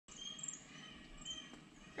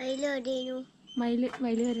മയില്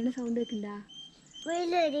വരേണ്ട സൗണ്ട് കേൾക്കണ്ടാ?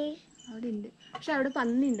 അവിടെ ഉണ്ട്, പക്ഷെ അവിടെ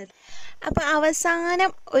പന്നിയുണ്ട്. അപ്പോൾ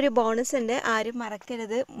അവസാനം ഒരു ബോണസ് ഉണ്ട്, ആരും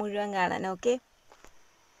മറക്കരുത് മുഴുവൻ കാണാൻ. ഓക്കെ,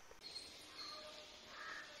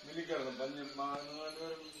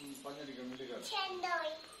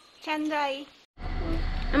 ചന്ദ്രായി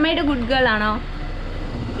അമ്മയുടെ ഗുഡ് ഗേൾ ആണോ?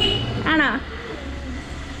 ആണോ?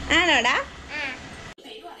 ആണോടാ?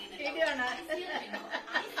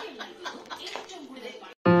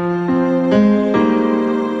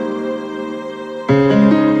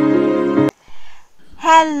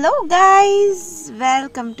 Hello guys,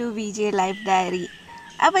 welcome to VJ life diary.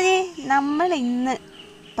 അപ്പോൾ നമ്മൾ ഇന്ന്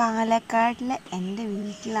പാലക്കാടിലെ എൻ്റെ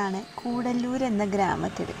വീട്ടിലാണ്, കൂടല്ലൂർ എന്ന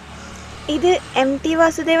ഗ്രാമത്തിൽ. ഇത് MT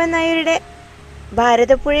വാസുദേവൻ നായരുടെ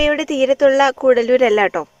ഭാരതപ്പുഴയുടെ തീരത്തുള്ള കൂടല്ലൂരല്ല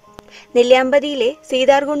കേട്ടോ. നെല്ലിയാമ്പതിയിലെ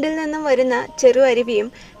സീതാർകുണ്ടിൽ നിന്നും വരുന്ന ചെറു അരുവിയും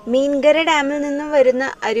മീൻകര ഡാമിൽ നിന്നും വരുന്ന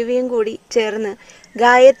അരുവിയും കൂടി ചേർന്ന്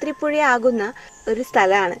ഗായത്രിപ്പുഴയാകുന്ന ഒരു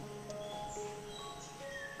സ്ഥലമാണ്.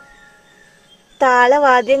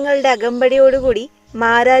 താളവാദ്യങ്ങളുടെ അകമ്പടിയോടുകൂടി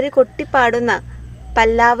മാരാര് കൊട്ടിപ്പാടുന്ന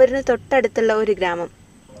പല്ലാവൂരിന് തൊട്ടടുത്തുള്ള ഒരു ഗ്രാമം.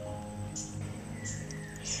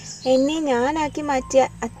 എന്നെ ഞാനാക്കി മാറ്റിയ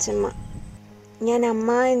അച്ചമ്മ, ഞാൻ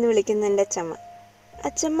അമ്മ എന്ന് വിളിക്കുന്ന എൻ്റെ അച്ചമ്മ.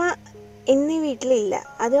 അച്ചമ്മ ഇന്ന് വീട്ടിലില്ല,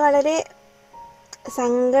 അത് വളരെ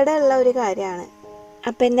സങ്കടമുള്ള ഒരു കാര്യമാണ്.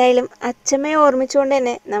 അപ്പം എന്തായാലും അച്ചമ്മയെ ഓർമ്മിച്ചുകൊണ്ട്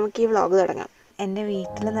തന്നെ നമുക്ക് ഈ വ്ളോഗ് തുടങ്ങാം. എൻ്റെ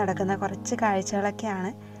വീട്ടിൽ നടക്കുന്ന കുറച്ച്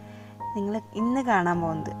കാഴ്ചകളൊക്കെയാണ് നിങ്ങൾ ഇന്ന് കാണാൻ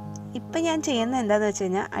പോകുന്നത്. ഇപ്പം ഞാൻ ചെയ്യുന്നത് എന്താണെന്ന് വെച്ച്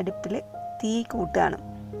കഴിഞ്ഞാൽ അടുപ്പിൽ തീ കൂട്ടുകയാണ്.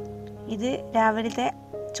 ഇത് രാവിലത്തെ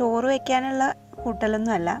ചോറ് വയ്ക്കാനുള്ള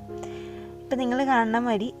കൂട്ടലൊന്നും അല്ല. ഇപ്പം നിങ്ങൾ കാണുന്ന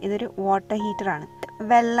മാതിരി ഇതൊരു വാട്ടർ ഹീറ്ററാണ്.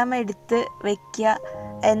 വെള്ളം എടുത്ത് വയ്ക്കുക,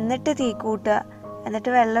 എന്നിട്ട് തീ കൂട്ടുക,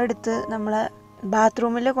 എന്നിട്ട് വെള്ളം എടുത്ത് നമ്മൾ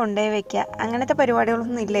ബാത്റൂമിൽ കൊണ്ടുപോയി വയ്ക്കുക, അങ്ങനത്തെ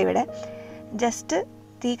പരിപാടികളൊന്നും ഇല്ല ഇവിടെ. ജസ്റ്റ്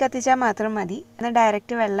തീ കത്തിച്ചാൽ മാത്രം മതി. എന്നാൽ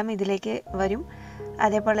ഡയറക്റ്റ് വെള്ളം ഇതിലേക്ക് വരും,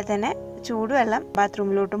 അതേപോലെ തന്നെ ചൂടുവെള്ളം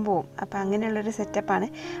ബാത്റൂമിലോട്ടും പോകും. അപ്പോൾ അങ്ങനെയുള്ളൊരു സെറ്റപ്പാണ്.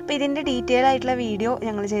 അപ്പോൾ ഇതിൻ്റെ ഡീറ്റെയിൽ ആയിട്ടുള്ള വീഡിയോ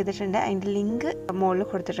ഞങ്ങൾ ചെയ്തിട്ടുണ്ട്, അതിൻ്റെ ലിങ്ക് മുകളിൽ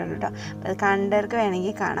കൊടുത്തിട്ടുണ്ട് കേട്ടോ. അപ്പോൾ അത് കണ്ടവർക്ക്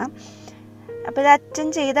വേണമെങ്കിൽ കാണാം. അപ്പോൾ ഇത് അച്ഛൻ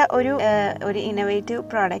ചെയ്ത ഒരു ഇന്നോവേറ്റീവ്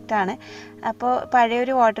പ്രോഡക്റ്റാണ്. അപ്പോൾ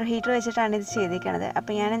പഴയൊരു വാട്ടർ ഹീറ്റർ വെച്ചിട്ടാണ് ഇത് ചെയ്തിരിക്കുന്നത്.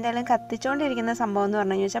 അപ്പോൾ ഞാൻ എന്തായാലും കത്തിച്ചുകൊണ്ടിരിക്കുന്ന സംഭവം എന്ന്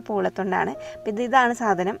പറഞ്ഞു വെച്ചാൽ പൂളത്തൊണ്ടാണ്. അപ്പോൾ ഇതാണ്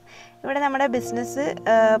സാധനം. ഇവിടെ നമ്മുടെ ബിസിനസ്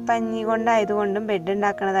പഞ്ഞി കൊണ്ടായതുകൊണ്ടും ബെഡ്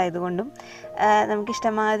ഉണ്ടാക്കണതായതുകൊണ്ടും നമുക്ക്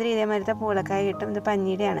ഇഷ്ടമാതിരി ഇതേമാതിരത്തെ പൂളക്കായ കിട്ടും. ഇത്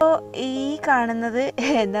പഞ്ഞിയുടെയാണ്. അപ്പോൾ ഈ കാണുന്നത്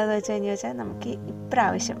എന്താണെന്ന് വെച്ചാൽ നമുക്ക്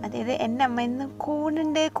ഇപ്രാവശ്യം, അതായത് എൻ്റെ അമ്മ ഇന്ന്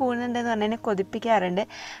കൂണുണ്ട് എന്ന് പറഞ്ഞാൽ കൊതിപ്പിക്കാറുണ്ട്.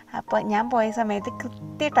 അപ്പോൾ ഞാൻ പോയ സമയത്ത്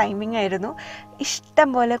കൃത്യ ടൈമിംഗ് ആയിരുന്നു. ഇഷ്ടം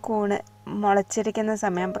പോലെ കൂണ് മുളച്ചിരിക്കുന്ന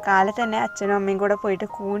സമയം. അപ്പോൾ കാലത്ത് തന്നെ അച്ഛനും അമ്മയും കൂടെ പോയിട്ട്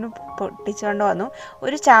കൂണ് പൊട്ടിച്ചുകൊണ്ട് വന്നു.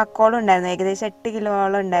 ഒരു ചാക്കോളം ഉണ്ടായിരുന്നു, ഏകദേശം 8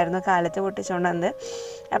 കിലോളം ഉണ്ടായിരുന്നു കാലത്ത് പൊട്ടിച്ചുകൊണ്ട് വന്നത്.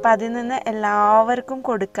 അപ്പോൾ അതിൽ നിന്ന് എല്ലാവർക്കും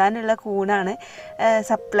കൊടുക്കാനുള്ള കൂണാണ്,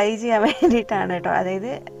 സപ്ലൈ ചെയ്യാൻ വേണ്ടിയിട്ടാണ് കേട്ടോ.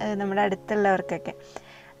 അതായത് നമ്മുടെ അടുത്തുള്ളവർക്കൊക്കെ.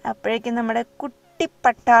 അപ്പോഴേക്കും നമ്മുടെ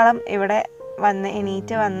കുട്ടിപ്പട്ടാളം ഇവിടെ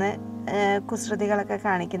എണീറ്റ് വന്ന് കുസൃതികളൊക്കെ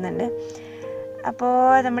കാണിക്കുന്നുണ്ട്. അപ്പോൾ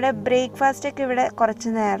നമ്മുടെ ബ്രേക്ക്ഫാസ്റ്റൊക്കെ ഇവിടെ കുറച്ച്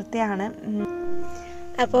നേരത്തെയാണ്.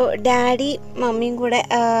 അപ്പോൾ ഡാഡി മമ്മിയും കൂടെ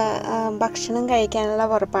ഭക്ഷണം കഴിക്കാനുള്ള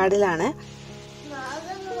പുറപ്പാടിലാണ്.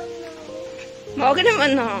 മോഹനം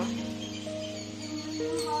വന്നോ?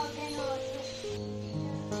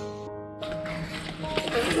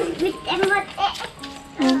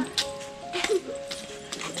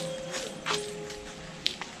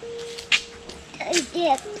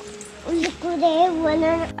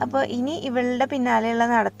 അപ്പോൾ ഇനി ഇവളുടെ പിന്നാലെയുള്ള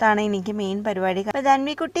നടത്താണ് എനിക്ക് മെയിൻ പരിപാടി. അപ്പോൾ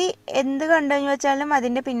ധൻവി കുട്ടി എന്ത് കണ്ടെന്ന് വെച്ചാലും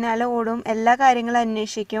അതിൻ്റെ പിന്നാലെ ഓടും, എല്ലാ കാര്യങ്ങളും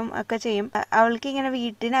അന്വേഷിക്കും ഒക്കെ ചെയ്യും. അവൾക്ക് ഇങ്ങനെ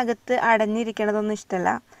വീട്ടിനകത്ത് അടഞ്ഞിരിക്കണതൊന്നും ഇഷ്ടമല്ല.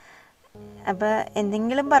 അപ്പോൾ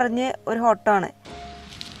എന്തെങ്കിലും പറഞ്ഞ് ഒരു ഹോട്ടമാണ്.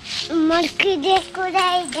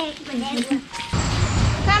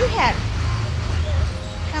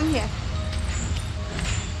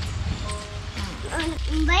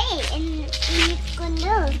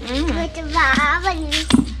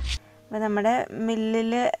 അപ്പോൾ നമ്മുടെ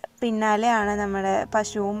മില്ലിൽ പിന്നാലെയാണ് നമ്മുടെ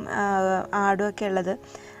പശുവും ആടും ഒക്കെ ഉള്ളത്.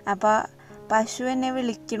 അപ്പോൾ പശു എന്നെ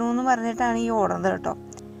വിളിക്കണമെന്ന് പറഞ്ഞിട്ടാണ് ഈ ഓടുന്നത് കേട്ടോ.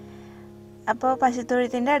 അപ്പോൾ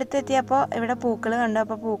പശുത്തൊഴുത്തിൻ്റെ അടുത്തെത്തിയപ്പോൾ ഇവിടെ പൂക്കൾ കണ്ടു.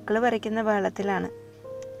 അപ്പോൾ പൂക്കൾ പറിക്കുന്ന ബഹളത്തിലാണ്.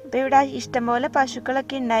 അപ്പോൾ ഇവിടെ ഇഷ്ടംപോലെ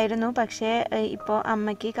പശുക്കളൊക്കെ ഉണ്ടായിരുന്നു. പക്ഷേ ഇപ്പോൾ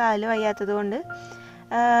അമ്മയ്ക്ക് കാല് വയ്യാത്തത് കൊണ്ട്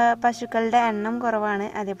പശുക്കളുടെ എണ്ണം കുറവാണ്,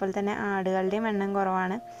 അതേപോലെ തന്നെ ആടുകളുടെയും എണ്ണം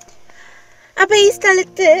കുറവാണ്. അപ്പോൾ ഈ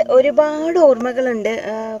സ്ഥലത്ത് ഒരുപാട് ഓർമ്മകളുണ്ട്.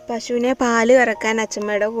 പശുവിനെ പാല് കറക്കാൻ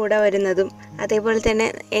അച്ഛമ്മയുടെ കൂടെ വരുന്നതും, അതേപോലെ തന്നെ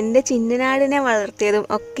എൻ്റെ ചിന്നനാടിനെ വളർത്തിയതും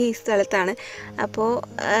ഒക്കെ ഈ സ്ഥലത്താണ്. അപ്പോൾ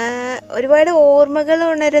ഒരുപാട് ഓർമ്മകൾ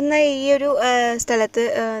ഉണരുന്ന ഈ ഒരു സ്ഥലത്ത്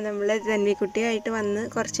നമ്മൾ ധന്വിക്കുട്ടിയായിട്ട് വന്ന്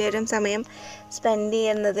കുറച്ച് നേരം സമയം സ്പെൻഡ്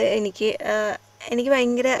ചെയ്യുന്നത് എനിക്ക്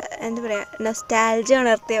ഭയങ്കര എന്താ പറയുക, നൊസ്റ്റാൾജിയ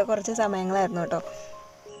ഉണർത്തിയ കുറച്ച് സമയങ്ങളായിരുന്നു കേട്ടോ.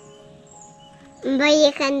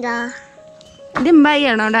 ഇത് ഇമ്പായി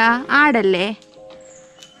ആണോടാ? ആടല്ലേ?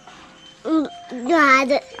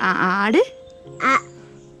 ആട്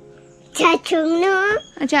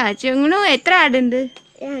ചാച്ചുങ്ങണു. എത്ര ആടുണ്ട്?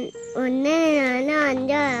 1 4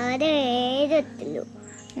 5 6 7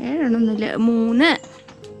 ഏഴെണ്ണൊന്നുമില്ല, 3.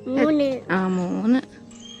 3.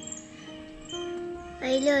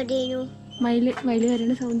 3. മയില്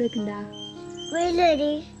വരണ സൗണ്ട് കേൾക്കണ്ടാ?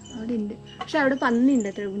 അവിടെ ഉണ്ട്. പക്ഷെ അവിടെ പന്നി ഉണ്ട്.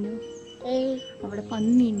 എത്ര കുഞ്ഞു അവിടെ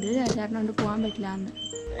പന്നി ഉണ്ട്. കാരണം കൊണ്ട് പോവാൻ പറ്റില്ല.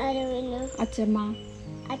 അച്ഛമ്മ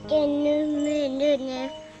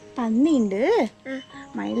പന്നി ഉണ്ട്.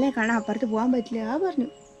 മയിലിനെ കാണാൻ അപ്പുറത്ത് പോവാൻ പറ്റില്ല പറഞ്ഞു.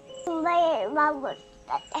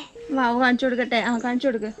 വാവു കാണിച്ചു കൊടുക്കട്ടെ? കാണിച്ചു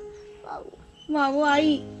കൊടുക്ക്. വാവു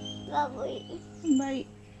ആയി. ബൈ.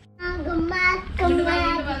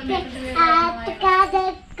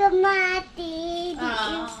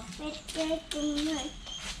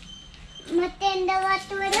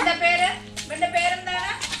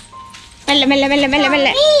 മെല്ലെ മെല്ലെ മെല്ലെ മെല്ലെ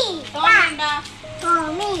മെല്ലെ.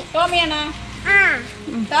 ടോമിയാണോ?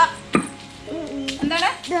 എന്താണ്?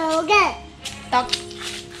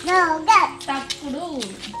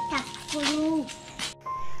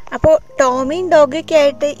 അപ്പോൾ ടോമിയും ഡോഗൊക്കെ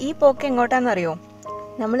ആയിട്ട് ഈ പോക്ക് എങ്ങോട്ടാണെന്നറിയോ?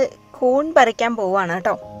 നമ്മൾ കൂൺ പറിക്കാൻ പോവാണ്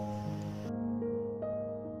കേട്ടോ.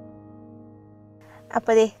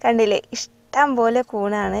 അപ്പോൾ ദേ കണ്ടില്ലേ, ഇഷ്ടം പോലെ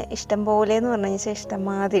കൂണാണ്. ഇഷ്ടം പോലെ എന്ന് പറഞ്ഞു വെച്ചാൽ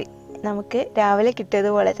ഇഷ്ടംമാതിരി. നമുക്ക് രാവിലെ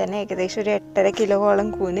കിട്ടിയതുപോലെ തന്നെ ഏകദേശം ഒരു 8.5 കിലോളം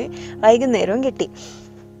കൂന് വൈകുന്നേരവും കിട്ടി.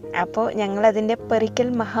 അപ്പോൾ ഞങ്ങളതിൻ്റെ പെറിക്കൽ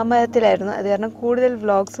മഹാമരത്തിലായിരുന്നു. അത് കാരണം കൂടുതൽ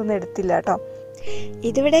വ്ളോഗ്സ് ഒന്നും എടുത്തില്ല കേട്ടോ.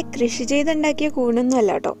 ഇതിവിടെ കൃഷി ചെയ്തുണ്ടാക്കിയ കൂണൊന്നും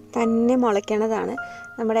അല്ല കേട്ടോ, തന്നെ മുളയ്ക്കണതാണ്.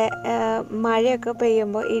 നമ്മുടെ മഴയൊക്കെ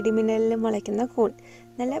പെയ്യുമ്പോൾ ഇടിമിന്നലിൽ മുളയ്ക്കുന്ന കൂൺ,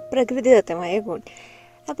 നല്ല പ്രകൃതിദത്തമായ കൂൺ.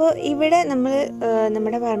 അപ്പോൾ ഇവിടെ നമ്മൾ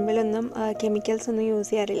നമ്മുടെ പറമ്പിലൊന്നും കെമിക്കൽസ് ഒന്നും യൂസ്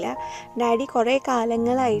ചെയ്യാറില്ല. ഡാഡി കുറേ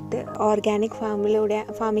കാലങ്ങളായിട്ട് ഓർഗാനിക്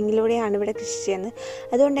ഫാമിങ്ങിലൂടെയാണ് ഇവിടെ കൃഷി ചെയ്യുന്നത്.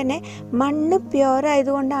 അതുകൊണ്ട് തന്നെ മണ്ണ് പ്യുവർ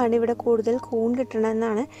ആയതുകൊണ്ടാണ് ഇവിടെ കൂടുതൽ കൂൺ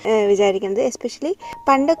കിട്ടണമെന്നാണ് വിചാരിക്കുന്നത്. എസ്പെഷ്യലി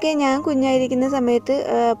പണ്ടൊക്കെ ഞാൻ കുഞ്ഞായിരിക്കുന്ന സമയത്ത്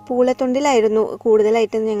പൂളത്തൊണ്ടിലായിരുന്നു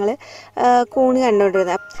കൂടുതലായിട്ടും ഞങ്ങൾ കൂൺ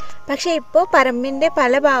കണ്ടുകൊണ്ടിരുന്നത്. പക്ഷേ ഇപ്പോൾ പറമ്പിൻ്റെ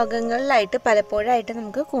പല ഭാഗങ്ങളിലായിട്ട് പലപ്പോഴായിട്ട്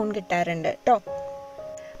നമുക്ക് കൂൺ കിട്ടാറുണ്ട് കേട്ടോ.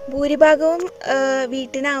 ഭൂരിഭാഗവും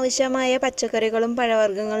വീട്ടിനാവശ്യമായ പച്ചക്കറികളും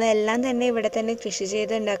പഴവർഗ്ഗങ്ങളും എല്ലാം തന്നെ ഇവിടെ തന്നെ കൃഷി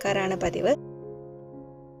ചെയ്ത് ഉണ്ടാക്കാറാണ് പതിവ്.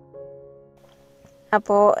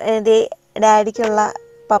 അപ്പോൾ ഇത് ഡാഡിക്കുള്ള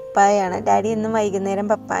പപ്പായാണ്. ഡാഡി എന്നും വൈകുന്നേരം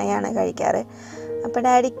പപ്പായാണ് കഴിക്കാറ്. അപ്പോൾ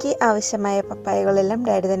ഡാഡിക്ക് ആവശ്യമായ പപ്പായകളെല്ലാം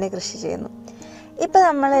ഡാഡി തന്നെ കൃഷി ചെയ്യുന്നു. ഇപ്പോൾ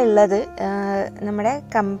നമ്മളുള്ളത് നമ്മുടെ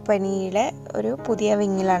കമ്പനിയിലെ ഒരു പുതിയ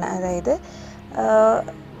വിങ്ങിലാണ്. അതായത്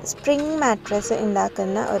സ്പ്രിങ് മാട്രസ്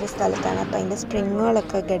ഉണ്ടാക്കുന്ന ഒരു സ്ഥലത്താണ്. അപ്പോൾ അതിൻ്റെ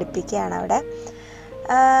സ്പ്രിങ്ങുകളൊക്കെ ഘടിപ്പിക്കുകയാണ് അവിടെ.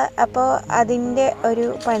 അപ്പോൾ അതിൻ്റെ ഒരു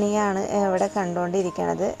പണിയാണ് ഇവിടെ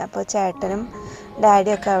കണ്ടുകൊണ്ടിരിക്കുന്നത്. അപ്പോൾ ചേട്ടനും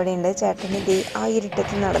ഡാഡിയൊക്കെ അവിടെ ഉണ്ട്. ചേട്ടന് ആ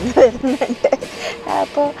ഇരുട്ടത്തിൽ നടന്നു വരുന്നുണ്ട്.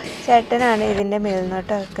 അപ്പോൾ ചേട്ടനാണ് ഇതിൻ്റെ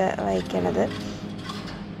മേൽനോട്ടമൊക്കെ വഹിക്കണത്.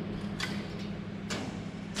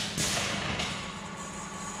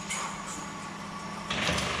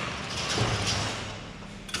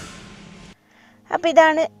 അപ്പോൾ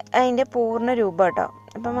ഇതാണ് അതിൻ്റെ പൂർണ്ണ രൂപം കേട്ടോ.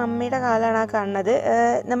 അപ്പം മമ്മിയുടെ കാലാണ് ആ കാണുന്നത്.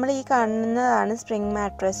 നമ്മൾ ഈ കാണുന്നതാണ് സ്പ്രിങ്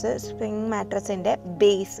മാട്രസിൻ്റെ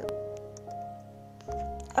ബേസ്.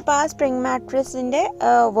 അപ്പോൾ ആ സ്പ്രിങ് മാട്രസിൻ്റെ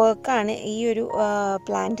വർക്കാണ് ഈ ഒരു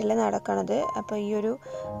പ്ലാന്റിൽ നടക്കുന്നത്. അപ്പോൾ ഈ ഒരു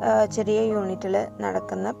ചെറിയ യൂണിറ്റിൽ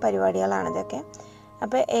നടക്കുന്ന പരിപാടികളാണിതൊക്കെ.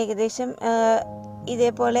 അപ്പോൾ ഏകദേശം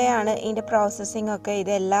ഇതേപോലെയാണ് ഇതിൻ്റെ പ്രോസസ്സിംഗ് ഒക്കെ. ഇത്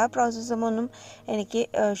എല്ലാ പ്രോസസ്സും ഒന്നും എനിക്ക്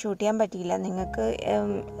ഷൂട്ട് ചെയ്യാൻ പറ്റിയില്ല. നിങ്ങൾക്ക്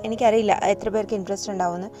എനിക്കറിയില്ല എത്ര പേർക്ക് ഇൻട്രസ്റ്റ്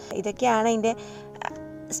ഉണ്ടാവുമെന്ന്. ഇതൊക്കെയാണ് അതിൻ്റെ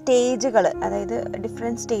സ്റ്റേജുകൾ, അതായത്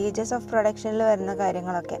ഡിഫറെൻറ്റ് സ്റ്റേജസ് ഓഫ് പ്രൊഡക്ഷനിൽ വരുന്ന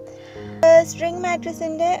കാര്യങ്ങളൊക്കെ. സ്പ്രിങ്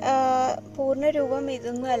മാട്രസിൻ്റെ പൂർണ്ണ രൂപം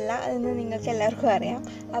ഇതൊന്നും അല്ല എന്ന് നിങ്ങൾക്ക് എല്ലാവർക്കും അറിയാം.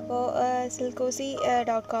 അപ്പോൾ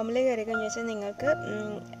silkozy.com കയറി കഴിഞ്ഞു വെച്ചാൽ നിങ്ങൾക്ക്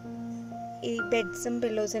ഈ ബെഡ്സും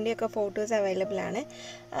പില്ലോസിൻ്റെ ഒക്കെ ഫോട്ടോസ് അവൈലബിൾ ആണ്.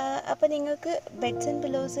 അപ്പോൾ നിങ്ങൾക്ക് ബെഡ്സ് ആൻഡ്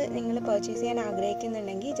പില്ലോസ് നിങ്ങൾ പർച്ചേസ് ചെയ്യാൻ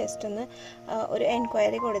ആഗ്രഹിക്കുന്നുണ്ടെങ്കിൽ ജസ്റ്റ് ഒന്ന് ഒരു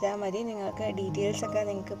എൻക്വയറി കൊടുത്താൽ മതി. നിങ്ങൾക്ക് ഡീറ്റെയിൽസൊക്കെ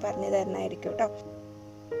നിങ്ങൾക്ക് പറഞ്ഞു തരുന്നതായിരിക്കും കേട്ടോ.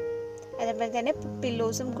 അതേപോലെ തന്നെ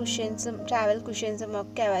പില്ലോസും കുഷ്യൻസും ട്രാവൽ കുഷ്യൻസും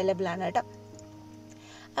ഒക്കെ അവൈലബിൾ ആണ് കേട്ടോ.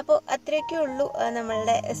 അപ്പോൾ അത്രയൊക്കെ ഉള്ളൂ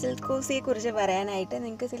നമ്മളുടെ സിൽക്കോസിയെ കുറിച്ച് പറയാനായിട്ട്.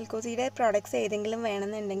 നിങ്ങൾക്ക് സിൽക്കോസിയുടെ പ്രോഡക്റ്റ്സ് ഏതെങ്കിലും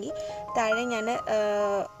വേണമെന്നുണ്ടെങ്കിൽ താഴെ ഞാൻ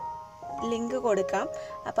ലിങ്ക് കൊടുക്കാം.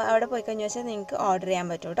 അപ്പോൾ അവിടെ പോയി കഴിഞ്ഞു വെച്ചാൽ നിങ്ങൾക്ക് ഓർഡർ ചെയ്യാൻ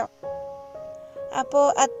പറ്റും കേട്ടോ. അപ്പോൾ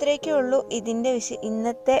അത്രയൊക്കെ ഉള്ളൂ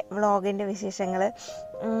ഇന്നത്തെ വ്ളോഗിൻ്റെ വിശേഷങ്ങൾ.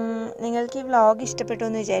 നിങ്ങൾക്ക് ഈ വ്ളോഗ് ഇഷ്ടപ്പെട്ടു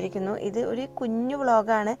എന്ന് വിചാരിക്കുന്നു. ഇത് ഒരു കുഞ്ഞു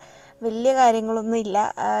വ്ളോഗാണ്, വലിയ കാര്യങ്ങളൊന്നും ഇല്ല.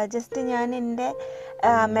 ജസ്റ്റ് ഞാൻ എൻ്റെ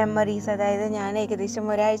മെമ്മറീസ്, അതായത് ഞാൻ ഏകദേശം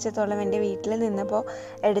ഒരാഴ്ചത്തോളം എൻ്റെ വീട്ടിൽ നിന്നപ്പോൾ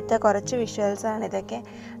എടുത്ത കുറച്ച് വിഷ്വൽസാണ് ഇതൊക്കെ.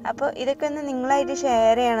 അപ്പോൾ ഇതൊക്കെ ഒന്ന് നിങ്ങളായിട്ട്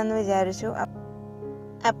ഷെയർ ചെയ്യണമെന്ന് വിചാരിച്ചു.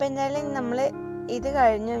 അപ്പോൾ എന്തായാലും നമ്മൾ ഇത്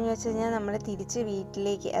കഴിഞ്ഞെന്ന് വെച്ച് കഴിഞ്ഞാൽ നമ്മൾ തിരിച്ച്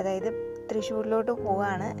വീട്ടിലേക്ക്, അതായത് തൃശ്ശൂരിലോട്ട്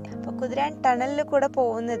പോവാണ്. അപ്പോൾ കുതിരാൻ ടണലിൽ കൂടെ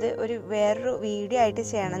പോകുന്നത് ഒരു വേറൊരു വീഡിയോ ആയിട്ട്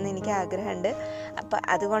ചെയ്യണമെന്ന് എനിക്ക് ആഗ്രഹമുണ്ട്. അപ്പോൾ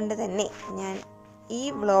അതുകൊണ്ട് തന്നെ ഞാൻ ഈ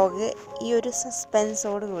വ്ളോഗ് ഈ ഒരു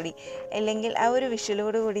സസ്പെൻസോട് കൂടി, അല്ലെങ്കിൽ ആ ഒരു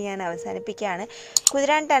വിഷ്വലോട് കൂടി ഞാൻ അവസാനിപ്പിക്കുകയാണ്.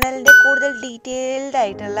 കുതിരാൻ ടണലിൻ്റെ കൂടുതൽ ഡീറ്റെയിൽഡ്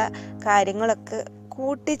ആയിട്ടുള്ള കാര്യങ്ങളൊക്കെ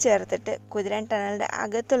കൂട്ടിച്ചേർത്തിട്ട് കുതിരാൻ ടണലിൻ്റെ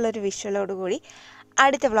അകത്തുള്ളൊരു വിഷ്വലോട് കൂടി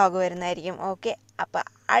അടുത്ത വ്ളോഗ് വരുന്നതായിരിക്കും. ഓക്കെ, അപ്പോൾ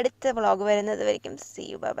അടുത്ത വ്ളോഗ് വരുന്നത് വரைക്കും സീ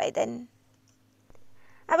യു, ബൈ ദെൻ.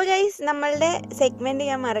 അപ്പോൾ ഗൈസ്, നമ്മളുടെ സെഗ്മെൻറ്റ്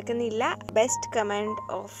ഞാൻ മറക്കുന്നില്ല, best comment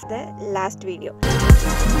of the last video.